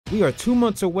We are 2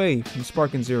 months away from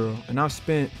Sparking Zero, and I've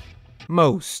spent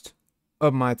most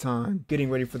of my time getting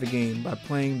ready for the game by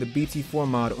playing the BT4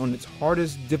 mod on its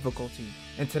hardest difficulty.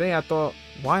 And today I thought,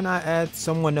 why not add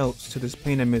someone else to this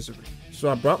pain and misery? So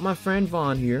I brought my friend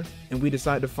Vaughn here, and we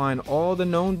decided to find all the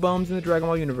known bums in the Dragon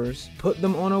Ball universe, put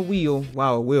them on a wheel,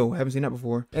 wow, a wheel, haven't seen that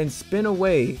before, and spin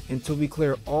away until we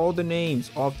clear all the names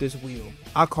off this wheel.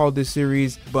 I call this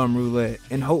series Bum Roulette,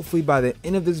 and hopefully by the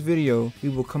end of this video, we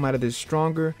will come out of this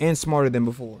stronger and smarter than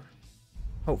before.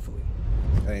 Hopefully.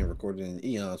 I ain't recorded in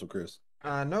eons with Chris.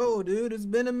 I know, dude. It's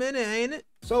been a minute, ain't it?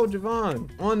 So,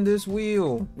 Javon, on this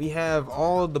wheel, we have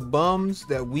all the bums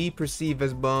that we perceive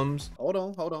as bums. Hold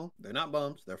on. They're not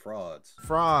bums. They're frauds.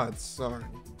 Frauds, sorry.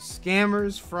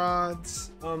 Scammers,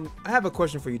 frauds. I have a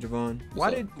question for you, Javon.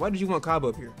 Why did you want Cobb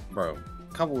up here? Bro,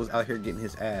 Kaba was out here getting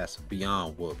his ass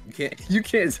beyond whooped. You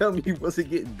can't tell me he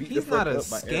wasn't getting beat. He's not a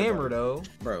scammer though.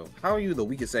 Bro, how are you the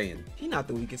weakest Saiyan? He's not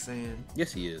the weakest Saiyan.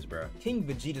 Yes, he is, bro. King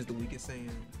Vegeta's the weakest Saiyan.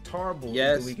 Tarble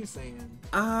is the weakest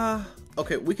Saiyan.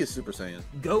 Okay, weakest Super Saiyan.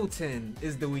 Goten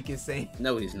is the weakest Saiyan.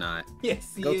 No, he's not.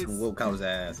 Yes, he Goten is. Goten will Kaba's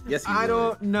ass. Yes, he will. I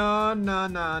don't.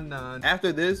 No.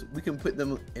 After this, we can put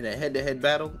them in a head-to-head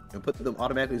battle and put them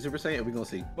automatically Super Saiyan, and we're gonna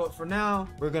see. But for now,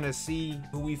 we're gonna see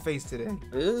who we face today.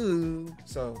 Ooh.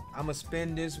 So I'm gonna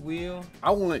spin this wheel.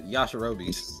 I want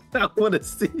Yashirobe's. I want to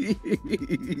see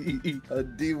a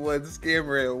D1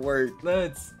 scammer at work.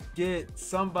 Let's get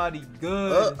somebody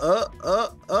good.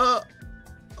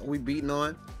 We beating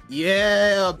on?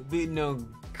 Yeah. Beating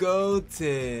on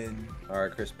Goten. All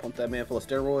right, Chris, pump that man full of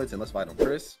steroids and let's fight him.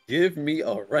 Chris, give me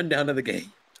a rundown of the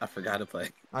game. I forgot to play.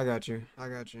 I got you.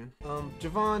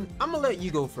 Javon, I'm gonna let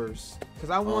you go first because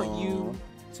I want you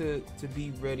to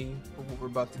be ready for what we're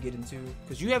about to get into,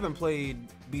 because you haven't played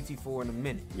BT4 in a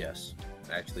minute. Yes,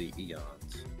 actually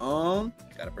eons.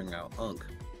 Gotta bring out Unk.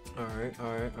 All right.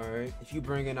 If you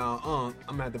bring in out Unk,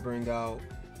 I'm gonna have to bring out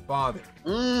Father.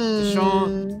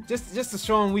 Just to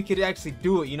show him we could actually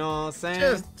do it, you know what I'm saying?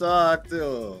 Just talk to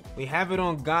him. We have it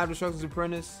on God Destruction's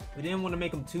Apprentice. We didn't want to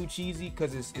make him too cheesy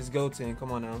because it's Goten.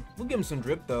 Come on now. We'll give him some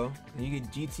drip though. And you get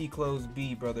GT Close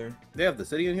B, brother. They have the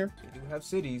city in here? We do have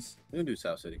cities. We're gonna do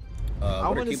South City. I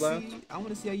want to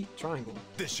see how you triangle.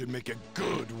 This should make a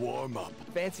good warm-up.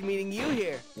 Fancy meeting you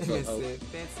here.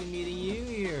 Fancy meeting you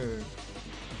here.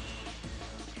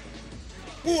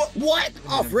 What?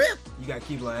 Off rip? You got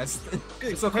key blast.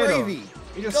 Good it's okay gravy.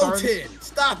 Though. Just Goten,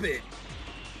 stop it.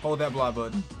 Hold that block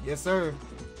button. Yes, sir.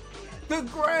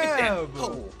 Good grab.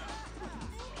 Oh.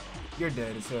 You're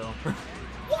dead as hell.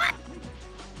 What?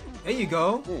 There you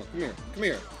go. Come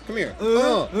here.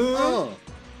 You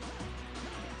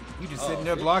just sitting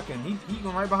there blocking. He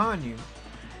going right behind you.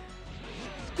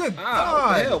 Good God. God.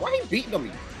 What the hell? Why are you beating on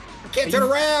me? I can't turn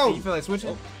around. You feel like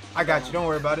switching? I got you. Don't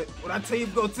worry about it. When I tell you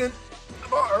Goten,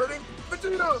 I'm all hurting.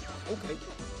 Vegeta. Okay.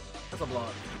 That's a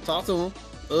block. Talk to him.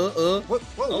 What?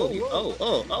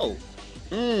 Whoa.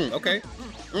 Okay.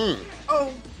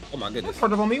 Oh my goodness. What's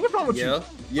hurt up on me? What's wrong with you?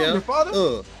 Yeah. Your father?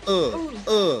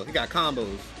 He got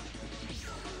combos.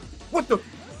 What the?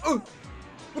 What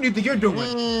do you think you're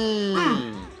doing?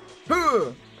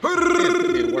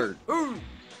 It worked.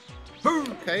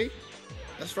 Okay.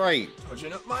 That's right.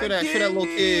 Touching up my Show that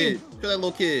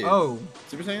little kid. Oh.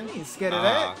 Super Saiyan? He ain't scared of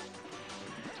that.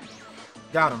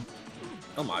 Got him.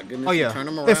 Oh my goodness. Oh yeah. Turn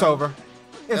him around. It's over.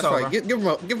 It's over. Right. Give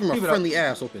him a friendly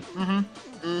ass open.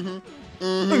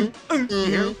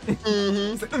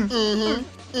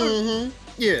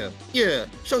 Yeah.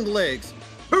 Show him the legs.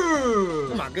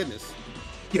 Oh my goodness.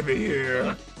 Give it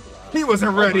here. He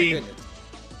wasn't ready.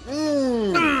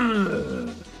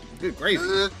 Good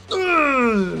gravy.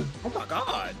 Oh my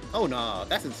god. Oh no,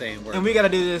 that's insane work. And we gotta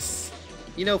do this.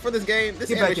 You know, for this game, this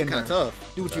animation kind of tough.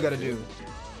 Do what you gotta do.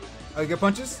 Oh, you get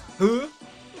punches? Huh?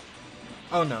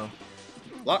 Oh no.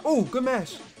 Oh, good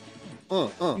mash. You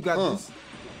got this.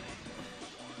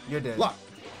 You're dead. Lock.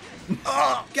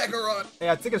 Kakarot. Hey,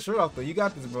 I took a shirt off though. You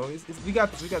got this, bro. We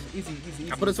got this. Easy.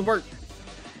 I put it to work.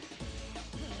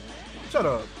 Shut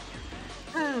up.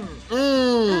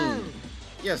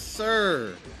 Yes,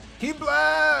 sir. Key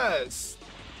blast.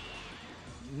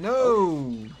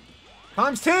 No.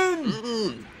 Times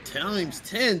 10. Times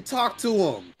 10. Talk to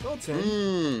him.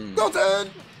 Goten. Goten.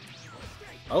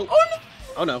 Oh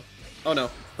no.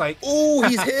 Like, oh,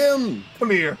 he's him.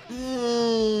 Come here.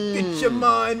 Get your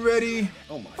mind ready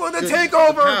for the goodness,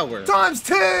 takeover. Times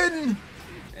 10.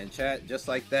 And chat, just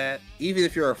like that, even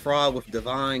if you're a fraud with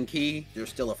divine key, you're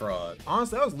still a fraud.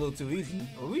 Honestly, that was a little too easy.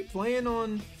 Are we playing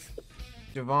on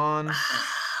Javon?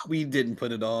 We didn't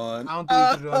put it on. I don't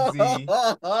think we put it on Z.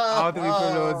 I don't think we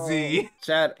put it on Z.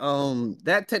 Chat,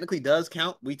 that technically does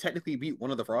count. We technically beat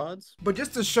one of the frauds. But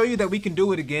just to show you that we can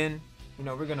do it again, you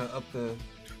know, we're gonna up the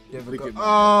difficulty. can-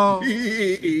 Oh,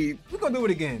 we're gonna do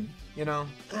it again, you know.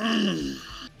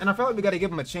 And I feel like we gotta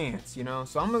give him a chance, you know.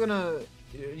 So I'm gonna.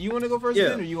 You want to go first Yeah.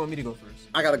 again, or you want me to go first?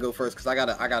 I gotta go first because I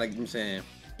gotta.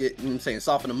 You know what I'm saying,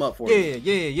 soften them up for you.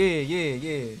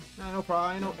 Yeah. Nah, no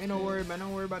problem. Ain't no worry, man.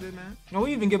 Don't worry about it, man. No,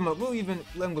 we even give him a. We'll even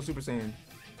let him go Super Saiyan,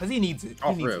 cause he needs it.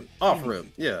 Off rip.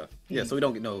 Yeah. Yeah. So we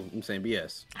don't get no. I'm saying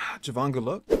BS. Javon, good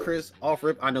luck. Chris, off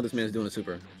rip. I know this man's doing a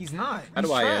super. He's not. How He's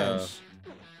do I, trash.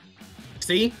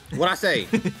 See what I say?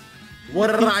 What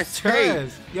did I say?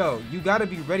 Trash. Yo, you gotta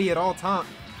be ready at all times.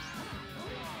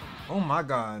 Oh my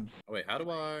God. Wait, how do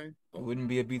I? It wouldn't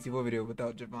be a BT4 video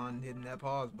without Javon hitting that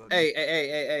pause button.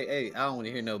 Hey! I don't want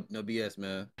to hear no BS,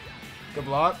 man. Good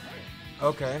block.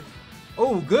 Okay.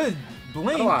 Oh, good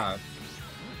blink. How do I?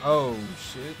 Oh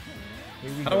shit.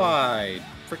 Here we How go. do I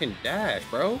freaking dash,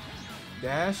 bro?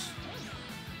 Dash.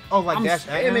 Oh, like I'm dash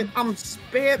at him? I'm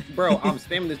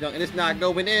spamming this junk and it's not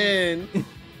going in.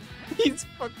 He's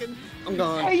fucking. I'm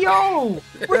gone. Hey yo!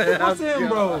 Where's the bus Oh, in,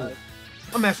 bro? God.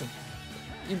 I'm mashing.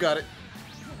 You got it.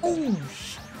 Oh.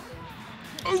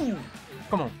 Oh.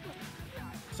 Come on.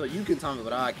 So you can tell me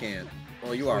what I can.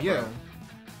 Oh, you are, Yeah.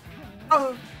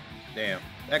 bro. Damn.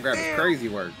 That grab is Damn. crazy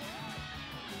work.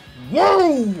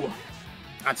 Whoa!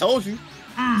 I told you.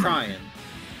 Trying.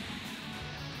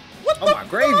 What Oh, the my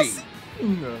gravy. fuck?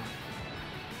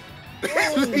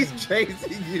 He's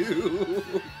chasing you.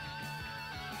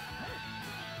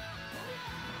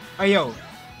 Hey yo,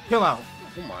 chill out.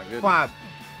 Oh my goodness. Five.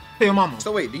 Tell your mama.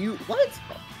 So wait, do you what?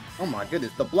 Oh my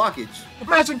goodness, the blockage.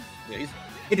 Mashing. Yeah, he's.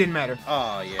 It didn't matter.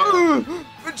 Oh yeah.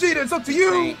 Vegeta, it's up to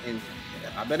you. And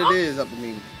I bet it is up to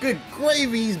me. Good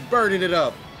gravy, he's burning it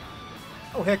up.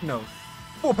 Oh heck no.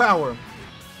 Full power.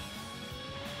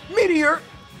 Meteor.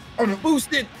 On the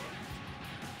boosted.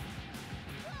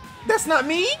 That's not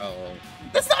me. Oh.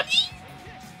 That's not me.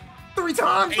 3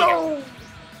 times Damn. though.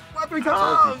 Why 3 told you.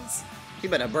 times? He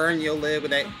better burn your leg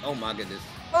with that. Oh my goodness.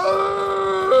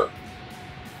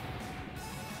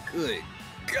 Good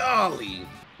golly.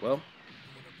 Well,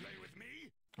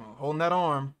 Oh, holding that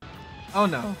arm. Oh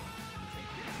no.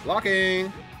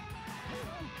 blocking.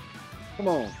 Come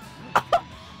on.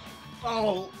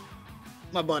 Oh,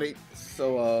 my buddy.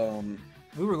 So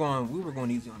We were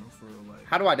going easy on him for like.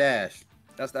 how do I dash?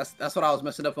 That's what I was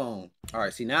messing up on. All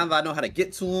right, see now that I know how to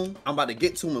get to him, I'm about to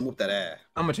get to him and whoop that ass.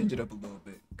 I'm gonna change it up a little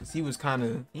bit because he was kind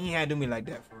of he ain't had to do me like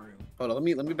that for real. Hold on,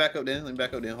 let me back up then.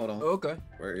 Hold on. Okay.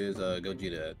 Where is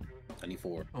Gogeta at?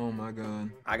 94. Oh my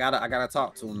God. I gotta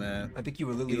talk to him, man. I think you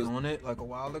were literally He was- on it like a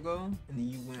while ago, and then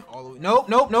you went all the way.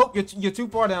 Nope. You're too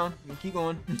far down. You keep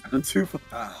going. I'm too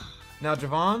far. Now,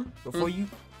 Javon, before you,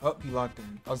 he locked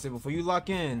in. I'll say before you lock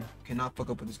in, you cannot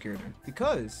fuck up with this character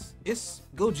because it's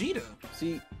Gogeta.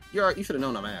 See, you should have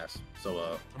known I'm ass.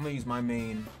 So I'm gonna use my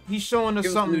main. He's showing us Give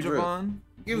us something, a new drip. Javon.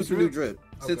 give us a new drip.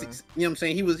 Since Okay. you know what I'm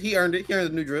saying, he earned it. He earned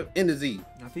a new drip in the Z.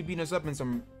 Now, if he beating us up in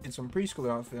some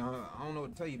preschooler outfit, I don't know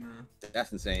what to tell you, man.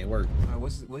 That's insane work. All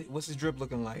right, what's his drip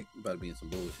looking like? You about to be in some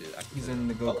bullshit. He's in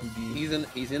the Goku gi.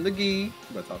 He's in the gi. You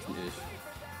better talk some ish.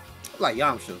 Like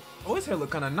Yamcha. Oh, his hair look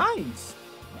kind of nice.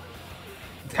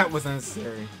 That was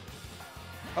unnecessary.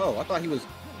 Oh, I thought he was.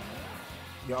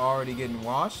 You're already getting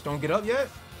washed. Don't get up yet.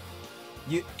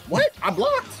 What? I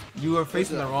blocked. You were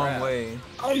facing the that wrong crap? way.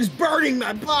 Oh, he's burning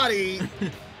my body.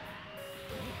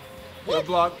 What?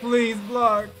 Block, please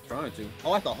block. Trying to.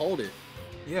 Oh, I have to hold it.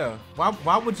 Yeah.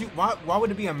 Why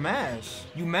would it be a mash?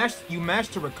 You mash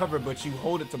to recover, but you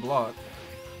hold it to block.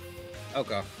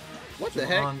 Okay. What the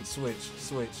heck? On switch.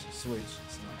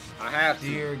 I have to.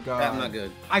 Dear God. That's not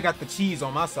good. I got the cheese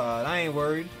on my side. I ain't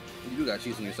worried. You do got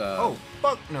cheese on your side. Oh,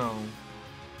 fuck no.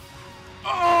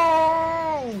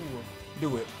 Oh!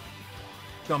 Do it.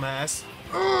 Dumbass.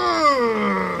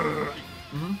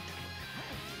 Mm-hmm.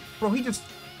 Bro, he just...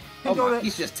 Oh all my, that-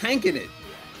 he's just tanking it.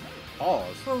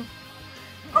 Pause.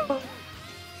 Bro,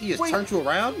 He just wait. turned you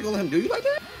around? You gonna let him do you like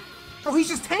that? bro, he's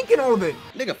just tanking all of it.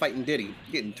 Nigga fighting Diddy,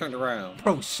 getting turned around.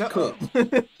 Bro, shut Cook.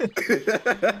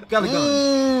 up. Galley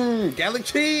gun. Gallic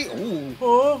cheese. Ooh.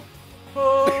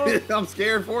 Oh, I'm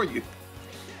scared for you.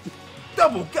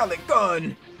 double Gallic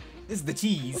gun. This is the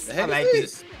cheese. What the heck I like is it.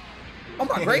 this? Oh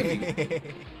my gravy.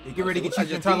 You get ready to get I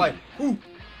cheese just entire beat. life.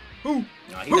 Ooh.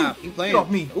 Nah, he not. He playing. Get off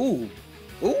me. Ooh.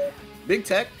 Ooh. Big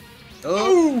tech.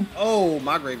 Ooh. Oh,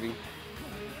 my gravy.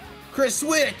 Chris,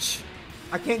 switch.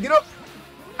 I can't get up.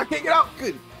 I can't get out.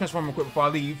 Good. Transform real quick before I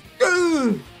leave.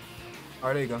 All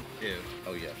right, there you go. Yeah.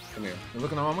 Oh, yeah. Come here. You're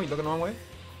looking the wrong way.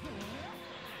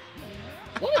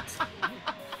 What?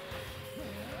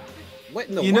 What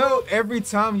in the You world? know, every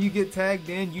time you get tagged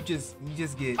in, you just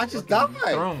get I just fucking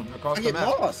die. thrown across I the get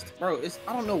map. lost, bro.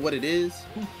 I don't know what it is.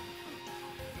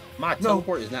 My No.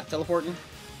 teleport is not teleporting.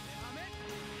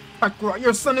 Kakarot,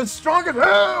 your son is strong as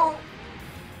hell.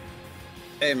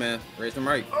 Hey man, raise them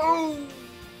right. Oh.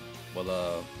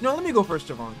 Well, No, let me go first,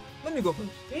 Javon. Let me go first.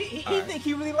 He Alright. think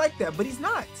he really liked that, but he's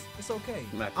not. It's okay.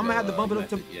 I'm gonna have to bump it up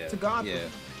to God. Yeah,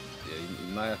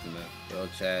 you might have to, man. Yo,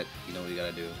 chat, you know what you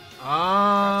gotta do.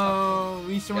 Oh,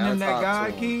 we showing Gotta him that talk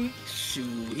guy to key. him.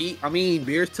 Shoot,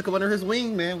 Beers took him under his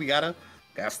wing, man. We gotta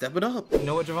step it up. You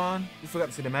know what, Javon? You forgot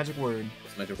to say the magic word.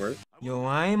 What's the magic word? Yo,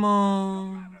 I'm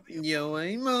on. Yo,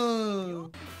 Amo.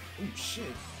 Oh shit.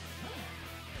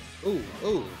 Ooh,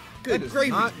 That good is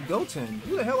gravy. not Goten.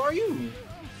 Who the hell are you?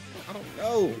 I don't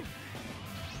know.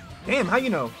 Damn, how you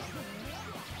know?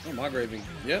 Oh, my gravy.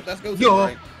 Yep, that's Goten, Yo,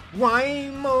 right?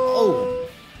 Wymo.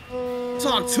 Oh.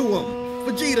 Talk to him,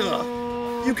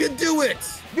 Vegeta. You can do it.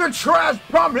 You're trash,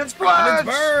 prominence Prominence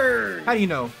splash. burn. How do you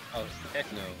know? Oh,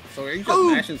 heck no. So are you just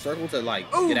Ooh. mashing circle to like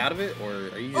Ooh. get out of it, or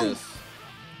are you Ooh. just?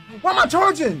 Why am I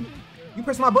charging? You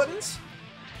press my buttons?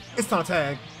 It's time to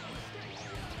tag.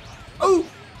 Oh,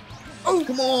 oh,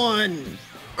 Come on,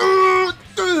 come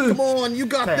come on, you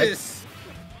got Tag. this.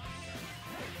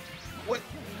 What?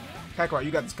 Kakarot,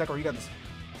 you got this. Kakarot, you got this.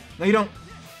 No, you don't.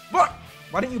 Block.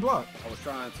 Why didn't you block? I was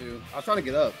trying to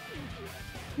get up.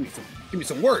 Give me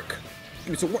some work.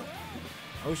 Give me some work.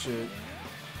 Oh shit.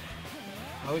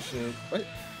 Oh shit.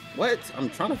 What? I'm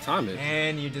trying to time it.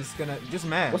 And you're just gonna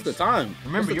mash. What's the time?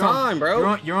 Remember, What's the you're time, on,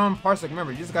 bro? You're on Parsec.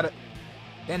 Remember, you just gotta.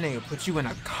 That nigga put you in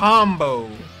a combo.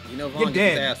 You know, You're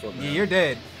dead. Ass whooped, Yeah, man. you're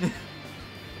dead.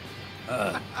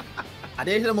 I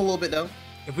did hit him a little bit though.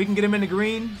 If we can get him in the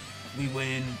green, we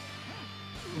win.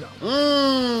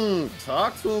 No.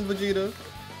 Talk to him, Vegeta.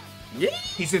 Yeah.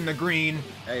 He's in the green.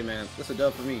 Hey man, that's a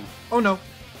dub for me. Oh no.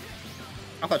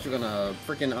 I thought you were gonna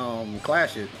freaking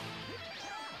clash it.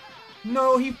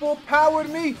 No, he full powered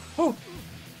me. Oh.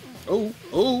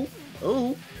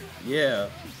 Oh. Yeah.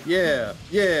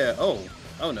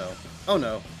 Oh no. Oh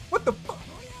no. What the fuck?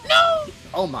 No.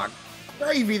 Oh my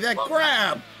gravy, that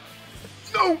grab.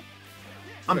 No.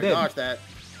 I'm Better dead. Dodge that.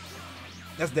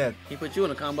 That's dead. He put you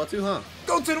in a combo too, huh?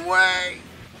 Goten way.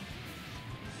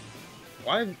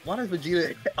 Why does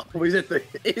Vegeta always at the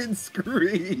end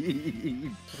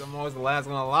screen? I'm always the last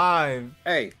one alive.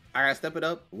 Hey, I gotta step it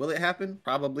up. Will it happen?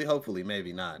 Probably, hopefully,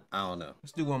 maybe not. I don't know.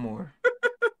 Let's do one more.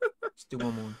 Let's do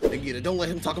one more. Vegeta, don't let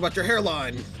him talk about your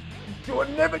hairline.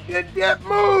 Jordan never did that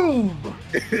move.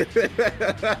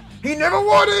 He never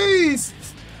wore these.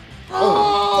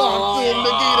 Oh,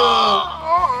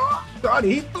 God,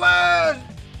 he flashed.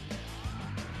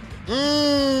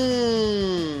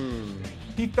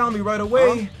 He found me right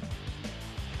away.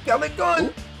 Kelly gun.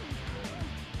 Ooh.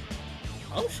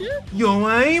 Oh shit. Yo,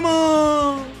 I'm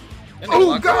on. That nigga Oh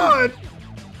locked God. in.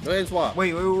 Go ahead and swap.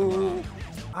 Wait.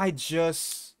 I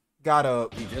just got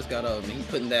up. You just got up, man. You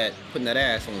putting that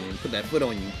ass on you, putting that foot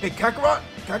on you. Hey, Kakarot.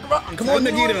 I'm Come on,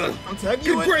 tagging you Vegeta. in. I'm tagging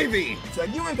you Good in. gravy.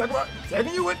 Tagging you in, Kakarot.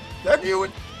 Tagging you in. Tagging you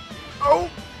in. Oh,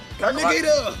 Kakarot.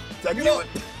 Vegeta. Tagging you in.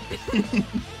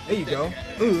 There you go.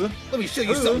 Let me show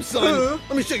you something, son.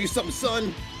 Let me show you something,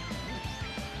 son.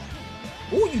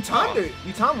 Ooh, you timed it.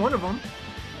 You timed one of them.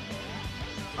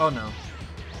 Oh no.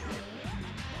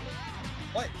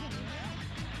 What?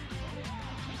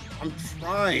 I'm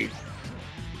trying.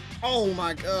 Oh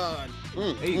my god.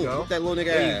 There you go. Whip that little nigga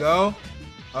There ass. you go.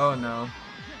 Oh no.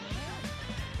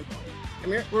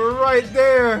 Come here. We're right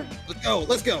there. Let's go.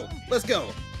 Let's go. Let's go.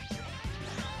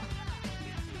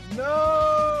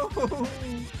 No.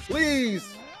 Please.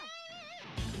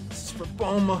 This is for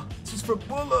Bulma. This is for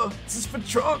Bulla. This is for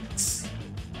Trunks.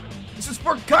 This is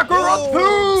for Kakarot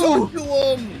Whoa, talk too. to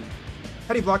him.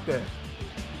 How'd he block that?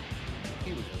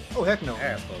 He was just Oh heck no. an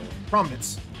asshole.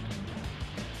 Prominence.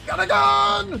 Got a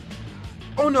gun.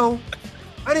 Oh no.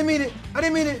 I didn't mean it. I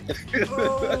didn't mean it.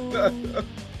 Oh.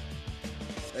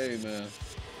 Hey man.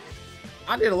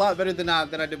 I did a lot better than I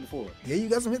did before. Yeah, you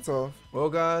got some hits off. Well,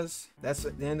 guys, that's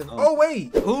the end of. Oh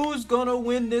wait, who's gonna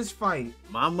win this fight?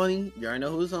 My money, you already know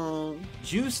who's on.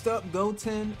 Juiced up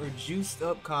Goten or juiced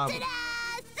up Kaba?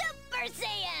 Super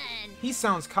Saiyan! He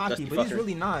sounds cocky, Dusty but he's fucker.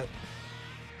 really not.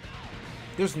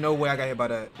 There's no way I got hit by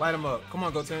that. Light him up. Come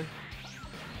on, Goten.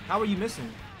 How are you missing?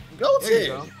 There you Goten,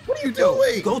 go. what are you Yo,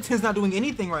 doing? Goten's not doing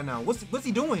anything right now. What's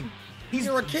he doing? He's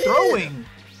You're a kid. throwing.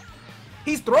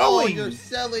 He's Oh, throwing. you're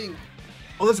selling.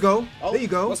 Oh, let's go. Oh, There you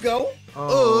go. Let's go.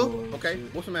 Oh, okay.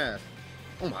 shit. What's some ass?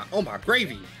 Oh my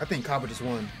gravy. I think Kaba just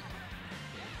won.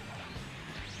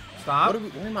 Stop.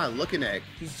 What am I looking at?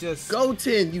 He's just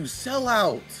Goten, you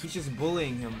sellout. He's just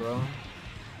bullying him, bro.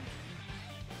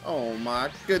 Oh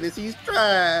my goodness, he's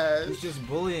trash. He's just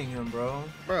bullying him, bro.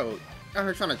 Bro, out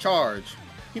here trying to charge.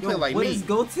 He Yo, playing like what me. is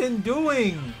Goten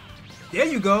doing? There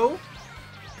you go.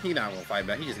 He not gonna fight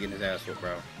back. He just getting his ass whooped,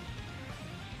 bro.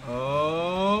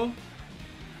 Oh.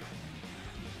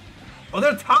 Oh,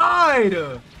 they're tied.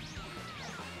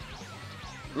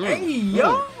 Hey,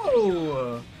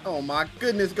 yo. Oh my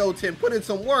goodness, Goten, put in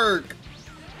some work.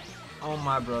 Oh,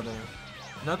 my brother.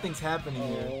 Nothing's happening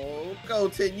here. Oh,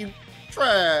 Goten, you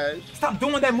trash. Stop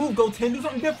doing that move, Goten. Do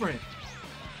something different.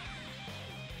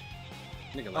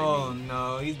 Nigga like Oh, me.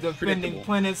 no. He's defending Predictable.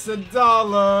 Planet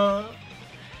Sadala.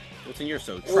 Goten, you're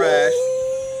so trash.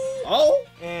 Oh,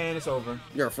 And it's over.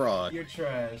 you're a fraud. You're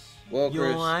trash. Well,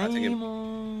 Chris, I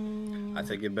I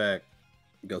take it back.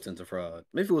 Goten's a fraud.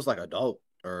 Maybe if it was like adult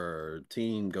or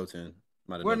teen Goten.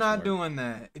 Might have We're done not some doing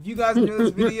that. If you guys enjoyed this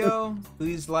video,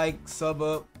 please like, sub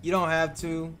up. You don't have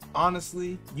to.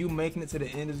 Honestly, you making it to the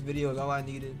end of this video is all I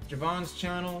needed. Javon's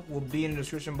channel will be in the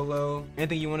description below.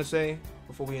 Anything you want to say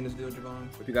before we end this video, Javon?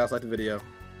 If you guys liked the video,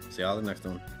 see y'all in the next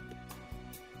one.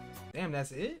 Damn,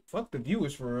 that's it? Fuck the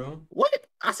viewers for real. What?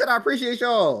 I said I appreciate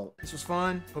y'all. This was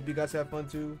fun. Hope you guys have fun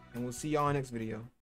too. And we'll see y'all in the next video.